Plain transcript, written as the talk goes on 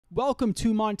Welcome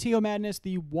to Montijo Madness,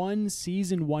 the one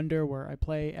season wonder where I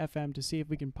play FM to see if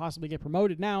we can possibly get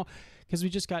promoted now because we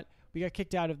got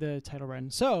kicked out of the title run.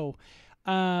 So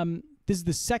this is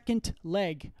the second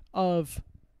leg of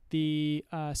the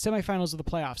semifinals of the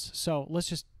playoffs. So let's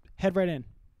just head right in.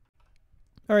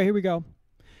 All right, here we go.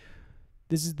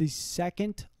 This is the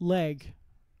second leg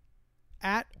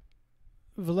at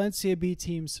Valencia B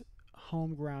team's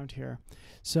home ground here.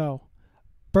 So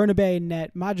Bernabé,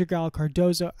 Net, Madrigal,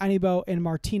 Cardozo, Anibo, and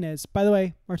Martinez. By the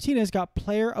way, Martinez got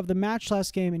player of the match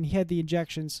last game, and he had the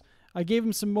injections. I gave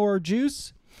him some more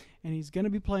juice, and he's going to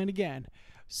be playing again.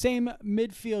 Same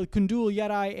midfield, Kundul,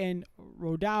 Yarai, and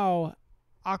Rodao.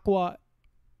 Aqua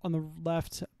on the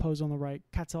left, Pose on the right,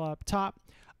 Catala up top.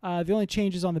 The only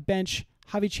change is on the bench.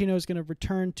 Javi Chino is going to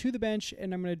return to the bench,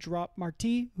 and I'm going to drop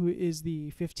Martí, who is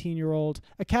the 15-year-old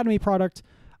academy product.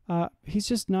 He's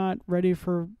just not ready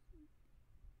for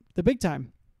the big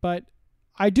time, but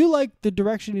I do like the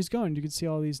direction he's going. You can see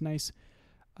all these nice,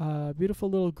 beautiful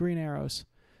little green arrows.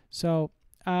 So,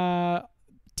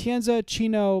 Tienza,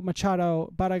 Chino,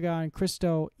 Machado, Barragan,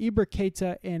 Cristo, Ibra,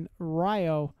 Keita, and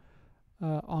Rayo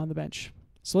on the bench.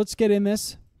 So let's get in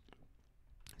this,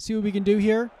 see what we can do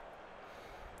here.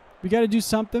 We got to do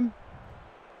something.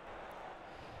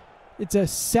 It's a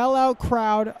sellout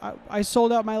crowd. I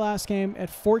sold out my last game at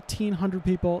 1,400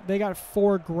 people. They got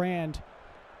 $4 grand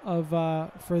of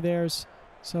for theirs.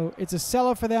 So it's a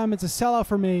sellout for them. It's a sellout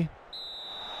for me.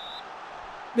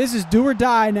 This is do or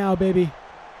die now, baby.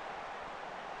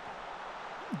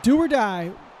 Do or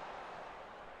die.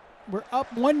 We're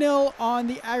up 1-0 on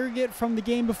the aggregate from the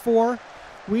game before.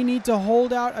 We need to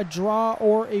hold out a draw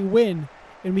or a win,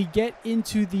 and we get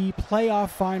into the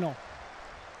playoff final.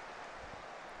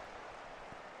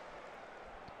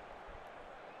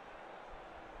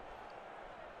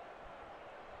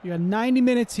 You got 90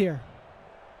 minutes here.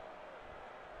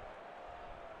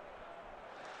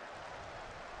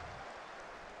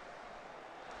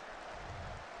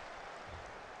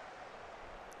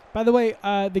 By the way,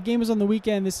 the game is on the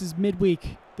weekend. This is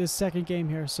midweek, this second game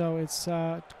here. So it's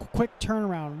quick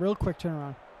turnaround, real quick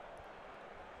turnaround.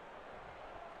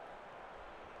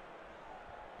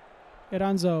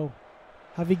 Eranzo,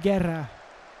 Javi Guerra,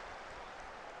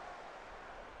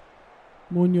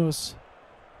 Munoz.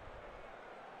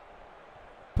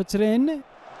 Puts it in,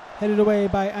 headed away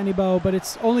by Anibo, but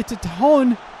it's only to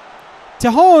Tejon.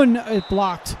 Tejon is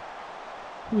blocked.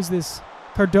 Who's this?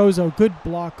 Cardozo. Good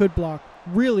block, good block.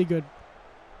 Really good.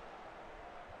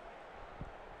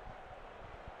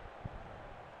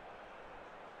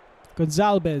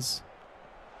 Gonzalez.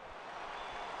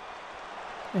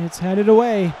 And it's headed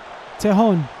away.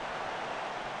 Tejon.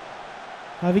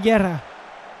 Javi Guerra.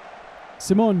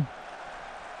 Simon.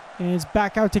 And it's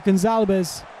back out to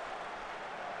Gonzalez.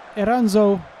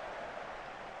 Eranzo.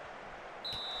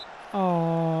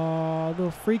 Oh, little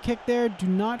free kick there. Do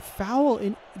not foul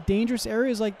in dangerous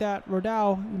areas like that.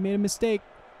 Rodao, you made a mistake.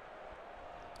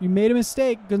 You made a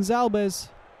mistake, Gonzalez.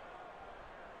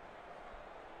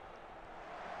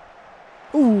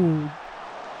 Ooh.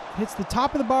 Hits the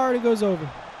top of the bar and it goes over.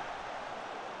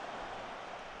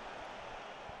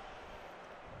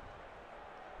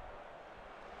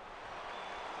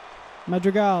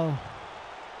 Madrigal.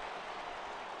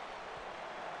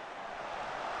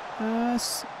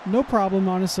 No problem,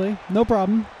 honestly. No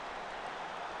problem.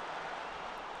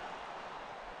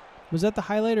 Was that the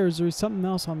highlight or is there something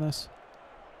else on this?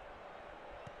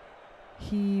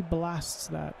 He blasts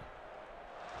that.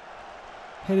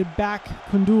 Headed back,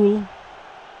 Kundul.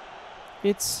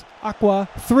 It's Aqua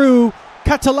through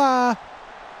Catala.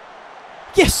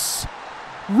 Yes!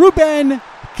 Ruben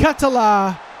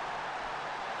Catala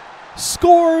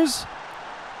scores,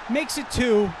 makes it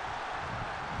 2.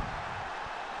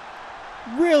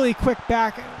 Really quick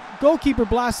back. Goalkeeper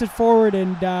blasted forward,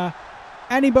 and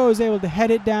Anibo is able to head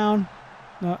it down.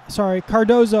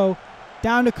 Cardozo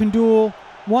down to Kundul.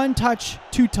 1 touch,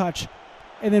 2 touch.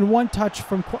 And then 1 touch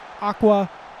from Aqua.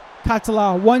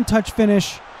 Catala, 1 touch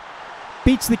finish.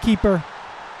 Beats the keeper.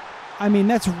 I mean,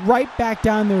 that's right back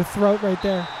down their throat right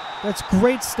there. That's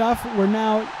great stuff. We're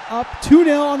now up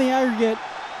 2-0 on the aggregate.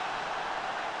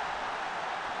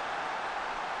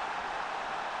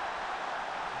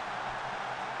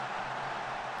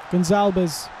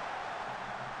 Gonzalez.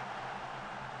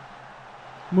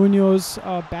 Munoz,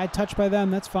 bad touch by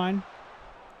them. That's fine.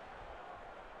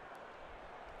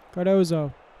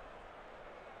 Cardozo.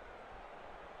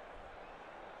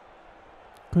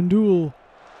 Kundul.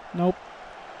 Nope.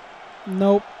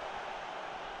 Nope.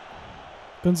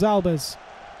 Gonzalez.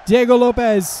 Diego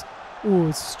Lopez. Ooh,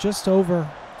 it's just over.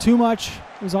 Too much.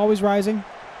 It was always rising.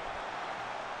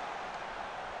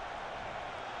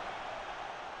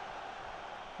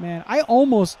 Man, I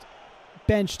almost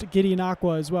benched Gideon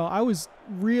Aqua as well. I was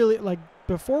really, like,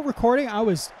 before recording, I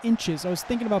was inches. I was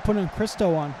thinking about putting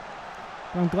Cristo on.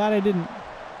 But I'm glad I didn't.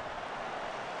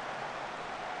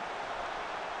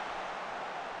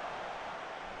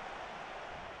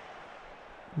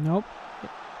 Nope.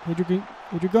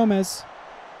 Pedro Gomez.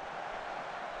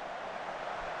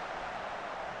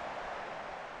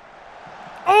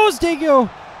 Oh, it's Diego.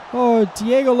 Oh,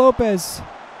 Diego Lopez.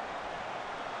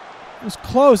 It was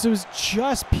close. It was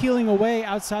just peeling away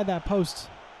outside that post.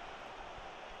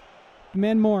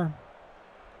 Demand more.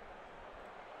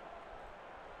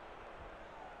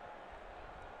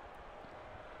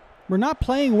 We're not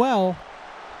playing well.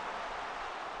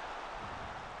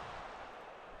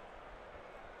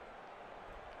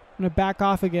 I'm going to back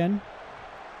off again.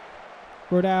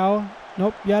 Rodao.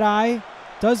 Nope. Yadai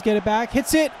does get it back.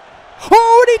 Hits it.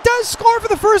 Oh, and he does score for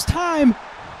the first time.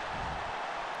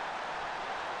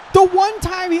 The one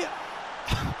time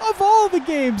of all the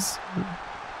games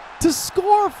to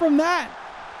score from that.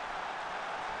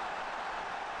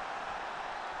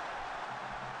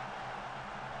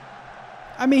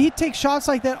 I mean, he takes shots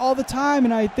like that all the time,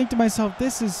 and I think to myself,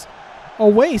 this is a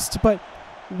waste. But,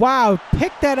 wow,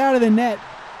 pick that out of the net.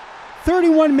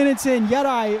 31 minutes in,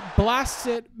 Yadai blasts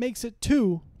it, makes it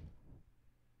 2.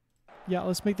 Yeah,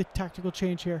 let's make the tactical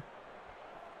change here.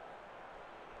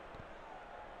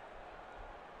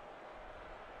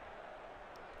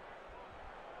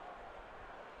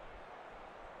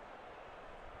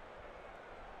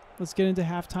 Let's get into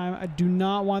halftime. I do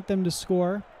not want them to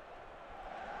score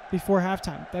before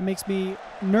halftime. That makes me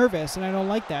nervous, and I don't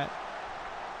like that.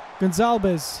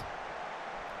 Gonzalez.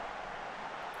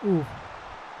 Ooh.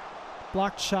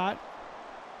 Blocked shot.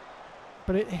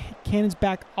 But it cannons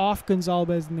back off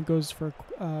Gonzalez and then goes for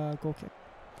a goal kick.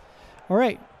 All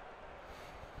right.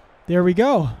 There we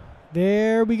go.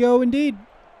 There we go indeed.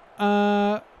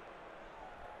 And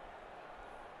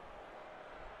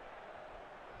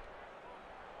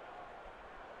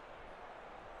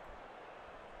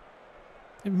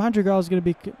Madrigal is going to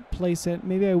be complacent.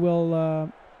 Maybe I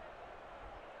will...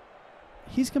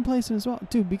 he's complacent as well.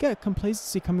 Dude, we got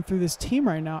complacency coming through this team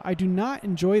right now. I do not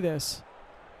enjoy this.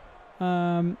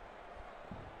 I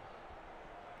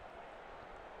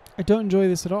don't enjoy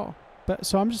this at all. But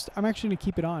so I'm actually going to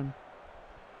keep it on.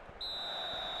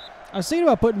 I was thinking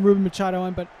about putting Ruben Machado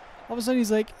on, but all of a sudden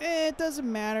he's like, it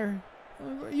doesn't matter.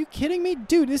 Are you kidding me?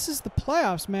 Dude, this is the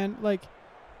playoffs, man. Like,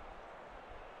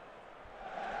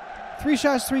 3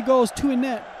 shots, 3 goals, 2 in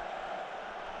net.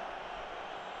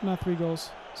 Not 3 goals.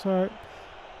 Sorry.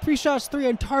 3 shots, 3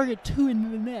 on target, 2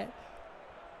 in the net.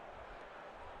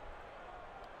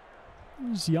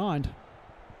 I just yawned.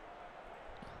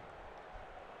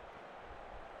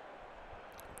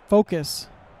 Focus.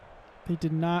 They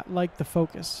did not like the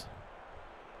focus.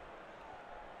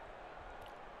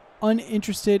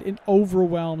 Uninterested and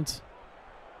overwhelmed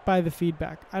by the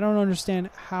feedback. I don't understand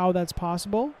how that's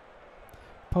possible.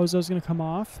 Pozo's going to come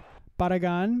off.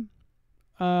 Barragan.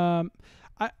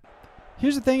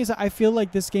 Here's the thing is that I feel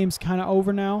like this game's kind of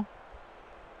over now.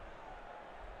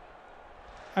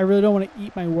 I really don't want to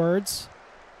eat my words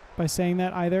by saying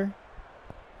that either.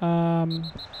 You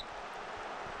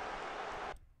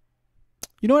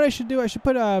know what I should do? I should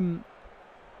put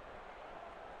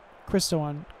Cristo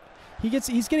on.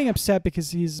 He's getting upset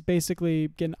because he's basically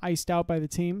getting iced out by the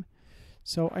team.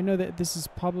 So I know that this is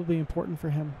probably important for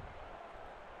him.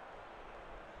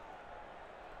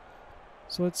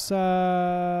 So let's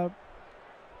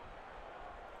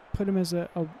put him as a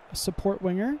support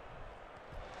winger.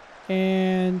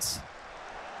 And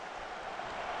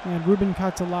Ruben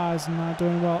Catala is not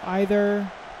doing well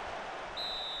either.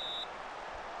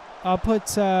 I'll put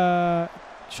should I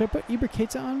put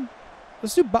Iberqueta on?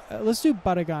 Let's do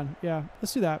Barragan. Yeah,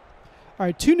 let's do that. All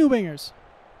right, 2 new wingers.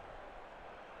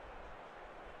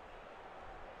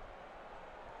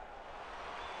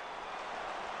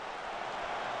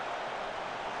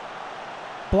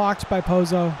 Blocked by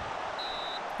Pozo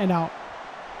and out.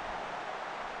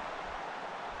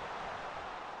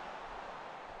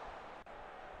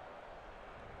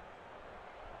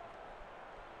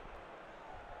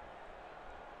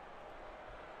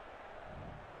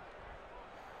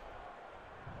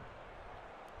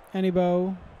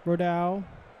 Anibo, Rodao,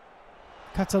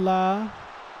 Catala,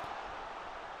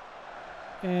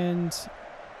 and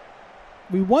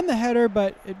we won the header,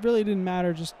 but it really didn't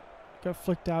matter. Just got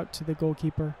flicked out to the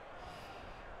goalkeeper.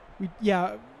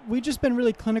 We've just been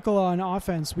really clinical on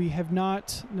offense. We have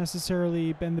not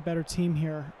necessarily been the better team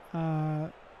here.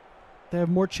 They have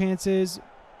more chances,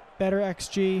 better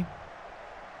XG.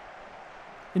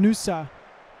 Inusa.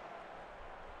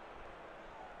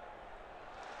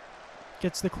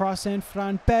 Gets the cross in.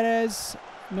 Fran Perez.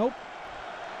 Nope.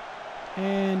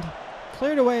 And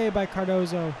cleared away by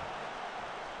Cardozo.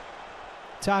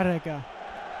 Tarrega.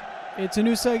 It's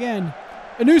Anusa again.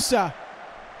 Anusa!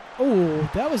 Oh,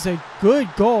 that was a good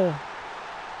goal.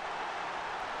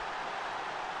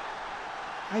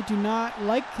 I do not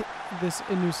like this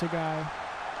Anusa guy.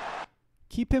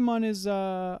 Keep him on his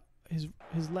left.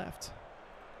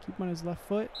 Keep him on his left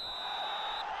foot.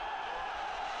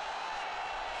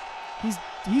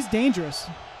 He's dangerous.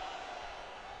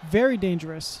 Very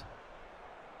dangerous.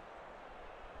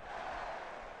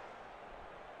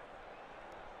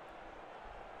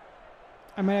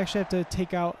 I might actually have to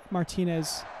take out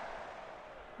Martinez.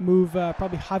 Move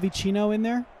probably Javi Chino in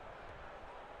there.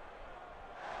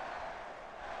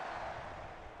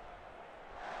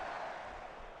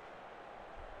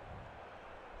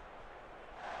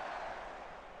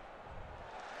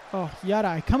 Oh,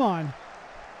 Yadai, come on.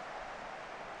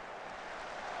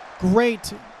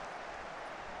 Great.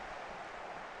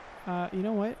 You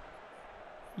know what?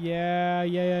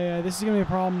 Yeah. This is going to be a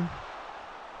problem.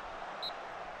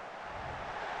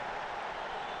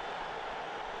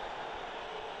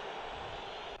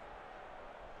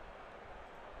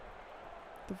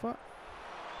 The fuck?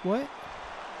 What?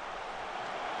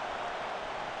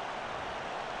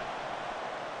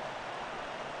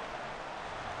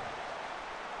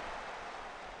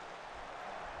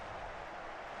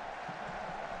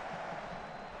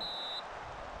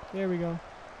 There we go.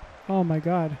 Oh my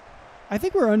God. I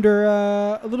think we're under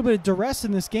a little bit of duress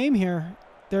in this game here.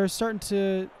 They're starting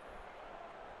to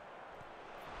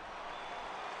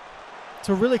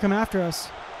really come after us.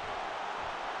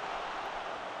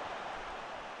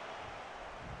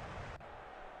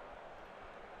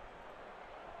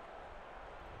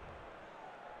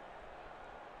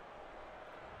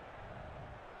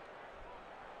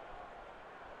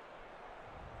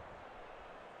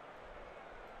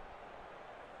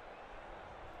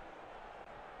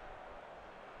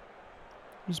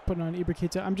 Just putting on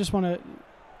Ibrahita. I just want to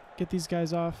get these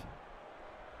guys off.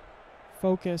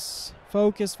 Focus.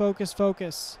 Focus.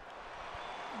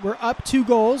 We're up 2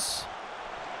 goals.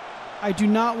 I do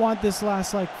not want this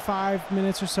last like 5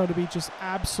 minutes or so to be just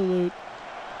absolute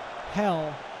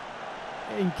hell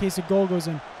in case a goal goes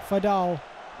in. Fadal.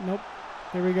 Nope.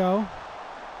 There we go.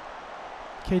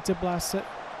 Keita blasts it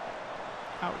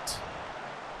out.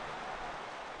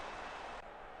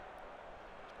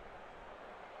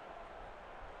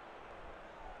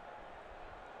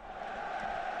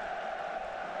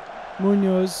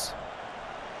 Munoz,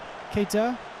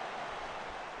 Keita,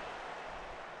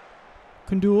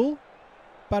 Kundul,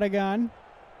 Barragan,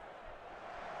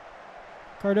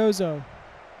 Cardozo,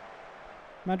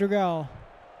 Madrigal,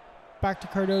 back to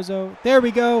Cardozo. There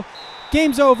we go.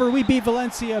 Game's over. We beat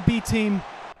Valencia B team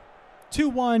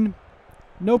 2-1.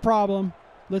 No problem.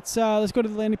 Let's go to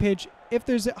the landing page. If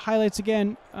there's highlights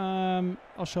again,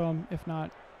 I'll show them. If not,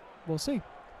 we'll see.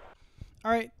 All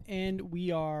right, and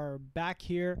we are back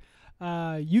here.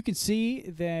 You can see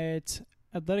that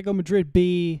Atletico Madrid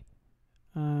B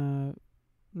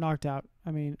knocked out.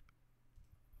 I mean,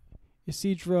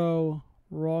 Isidro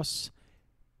Ross,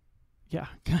 yeah,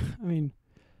 I mean,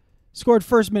 scored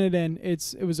first minute in.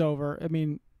 It was over. I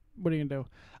mean, what are you gonna do?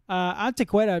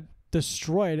 Antequera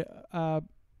destroyed.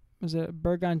 Was it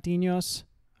Bergantinos?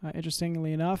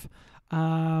 Interestingly enough.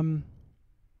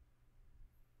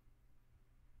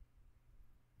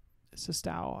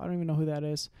 Sestao. I don't even know who that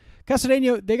is.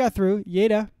 Castellano, they got through.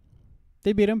 Lleida,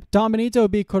 they beat him. Don Benito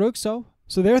beat Coruxo.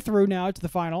 So they're through now to the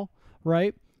final,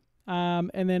 right?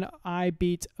 And then I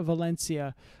beat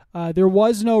Valencia. There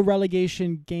was no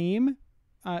relegation game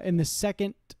in the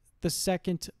second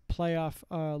playoff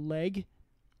leg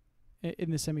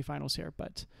in the semifinals here,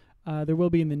 but there will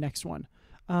be in the next one.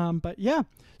 But yeah,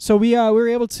 so we were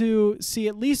able to see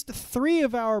at least 3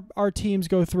 of our teams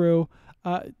go through.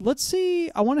 Let's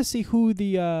see. I want to see who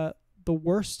the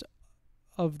worst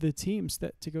of the teams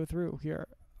to go through here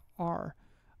are.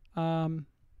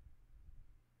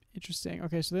 Interesting.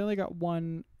 Okay, so they only got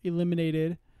 1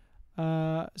 eliminated.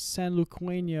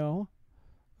 Sanluqueño.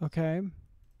 Okay.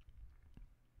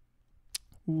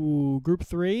 Ooh, Group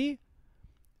 3.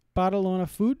 Badalona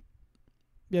Foot.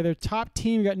 Yeah, their top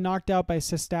team got knocked out by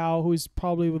Sestao, who's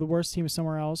probably the worst team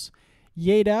somewhere else.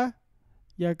 Lleida.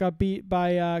 Yeah, got beat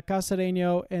by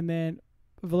Castellano, and then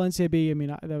Valencia B. I mean,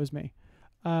 that was me.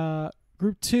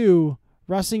 Group 2,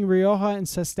 Racing Rioja and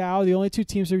Sestao. The only 2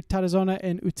 teams are Tarazona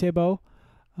and Utebo.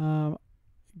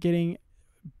 Getting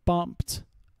bumped.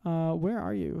 Where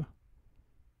are you?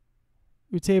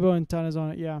 Utebo and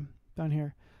Tarazona. Yeah, down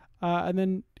here. And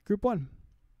then Group 1.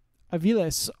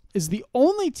 Aviles is the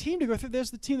only team to go through.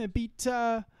 There's the team that beat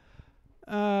Atletico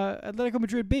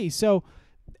Madrid B. So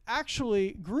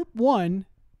actually, Group 1,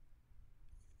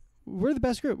 we're the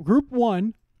best group. Group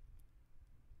 1,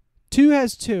 2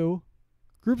 has 2.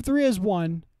 Group 3 has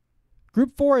 1.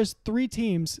 Group 4 has 3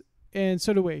 teams, and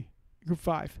so do we. Group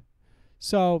 5.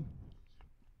 So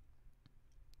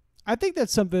I think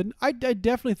that's something. I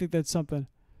definitely think that's something.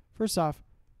 First off,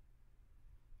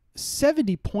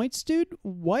 70 points, dude?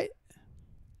 What?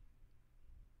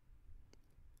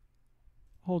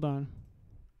 Hold on.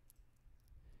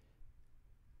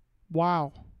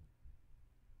 Wow.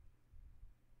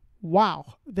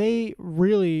 Wow. They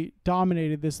really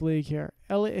dominated this league here.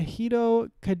 El Ejido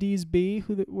Cadiz B.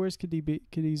 Where's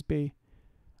Cadiz B?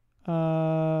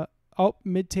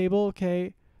 Mid-table.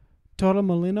 Okay.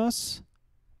 Torremolinos,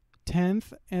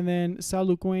 10th. And then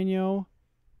Saluqueño.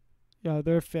 Yeah,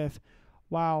 they're 5th.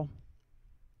 Wow.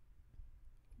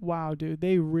 Wow, dude.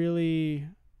 They really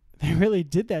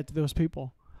did that to those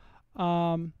people.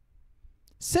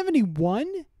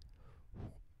 71?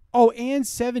 Oh, and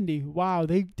 70. Wow,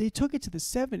 they took it to the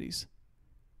 70s.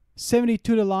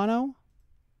 72 Delano.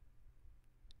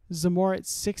 Zamora at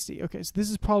 60. Okay, so this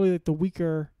is probably like the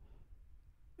weaker.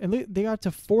 And they got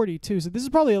to 40 too. So this is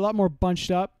probably a lot more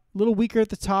bunched up. A little weaker at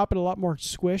the top and a lot more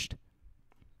squished.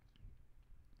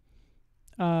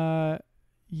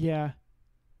 Yeah.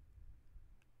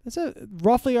 That's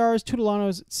roughly ours.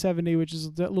 Tudelano's at 70, which is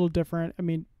a little different. I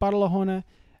mean, Badalona.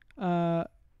 Oh,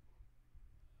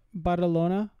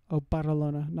 Badalona,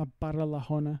 not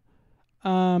Badalona.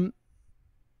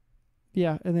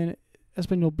 Yeah, and then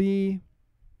Espanol B.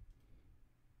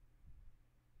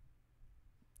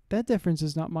 That difference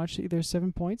is not much either.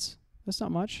 7 points. That's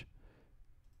not much.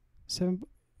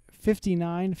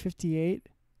 59, 58.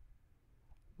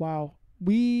 Wow.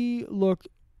 We look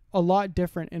a lot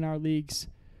different in our leagues.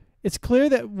 It's clear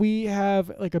that we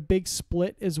have like a big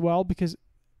split as well because,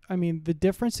 I mean, the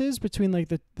differences between like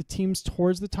the teams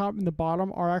towards the top and the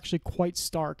bottom are actually quite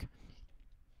stark,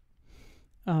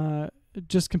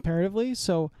 just comparatively.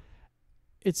 So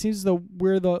it seems as though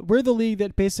we're the league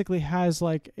that basically has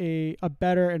like a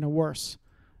better and a worse.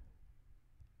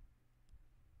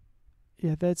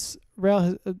 Yeah, that's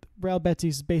Real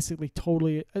Betis is basically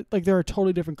totally like they're a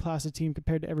totally different class of team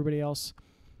compared to everybody else.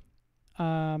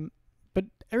 But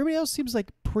everybody else seems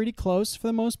like pretty close for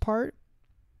the most part.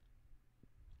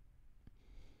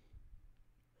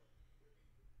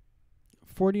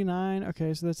 $49.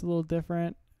 Okay, so that's a little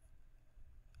different.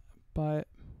 But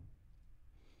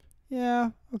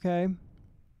yeah, okay.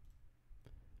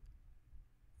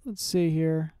 Let's see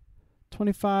here.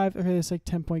 25. Okay, that's like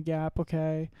 10-point gap.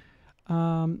 Okay.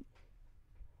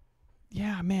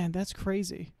 Yeah, man, that's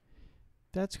crazy.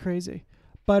 That's crazy.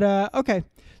 But okay.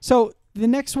 So the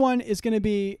next one is going to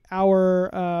be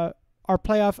our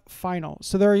playoff final.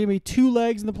 So there are going to be 2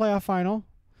 legs in the playoff final.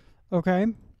 Okay.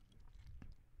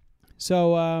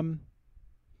 So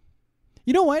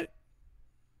you know what?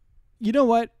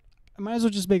 I might as well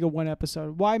just make it 1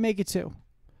 episode. Why make it 2?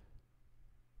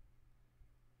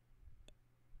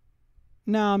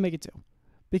 No, I'll make it 2.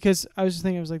 Because I was just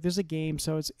thinking, I was like, there's a game,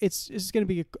 so it's going to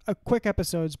be a quick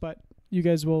episodes, but you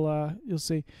guys will you'll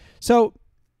see. So,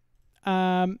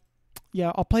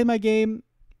 yeah, I'll play my game.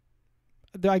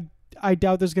 I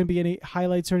doubt there's going to be any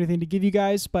highlights or anything to give you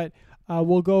guys, but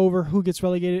we'll go over who gets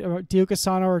relegated. Dio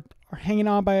Casano are hanging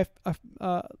on by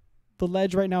the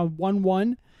ledge right now,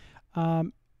 1-1.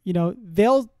 You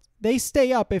know, they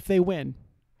stay up if they win,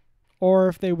 or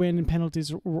if they win in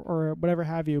penalties or whatever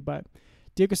have you. But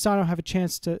Dio Casano have a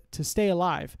chance to stay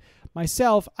alive.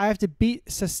 Myself, I have to beat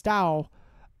Sestao.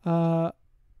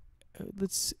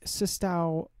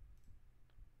 Sestao.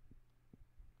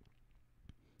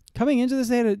 Coming into this,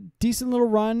 they had a decent little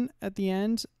run at the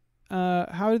end.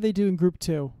 How did they do in Group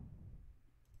 2?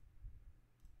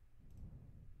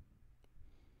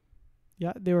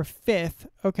 Yeah, they were 5th.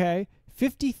 Okay.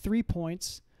 53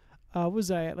 points. What was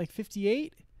I at? Like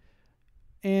 58?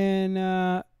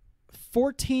 And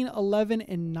 14, 11,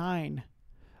 and 9.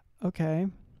 Okay.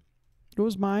 What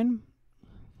was mine?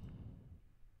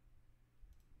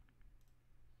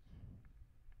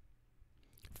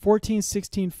 $14,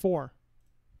 16, 4.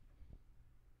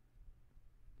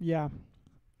 Yeah.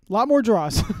 A lot more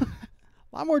draws. A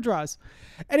lot more draws.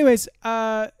 Anyways,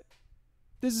 this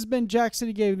has been Jack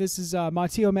City Game. This is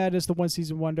Montijo Madness, the 1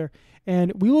 season wonder.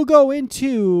 And we will go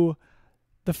into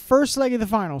the first leg of the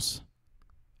finals.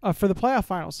 For the playoff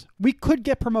finals. We could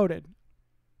get promoted.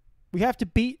 We have to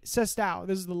beat Sestao.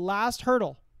 This is the last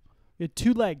hurdle. We had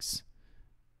 2 legs.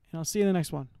 And I'll see you in the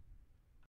next one.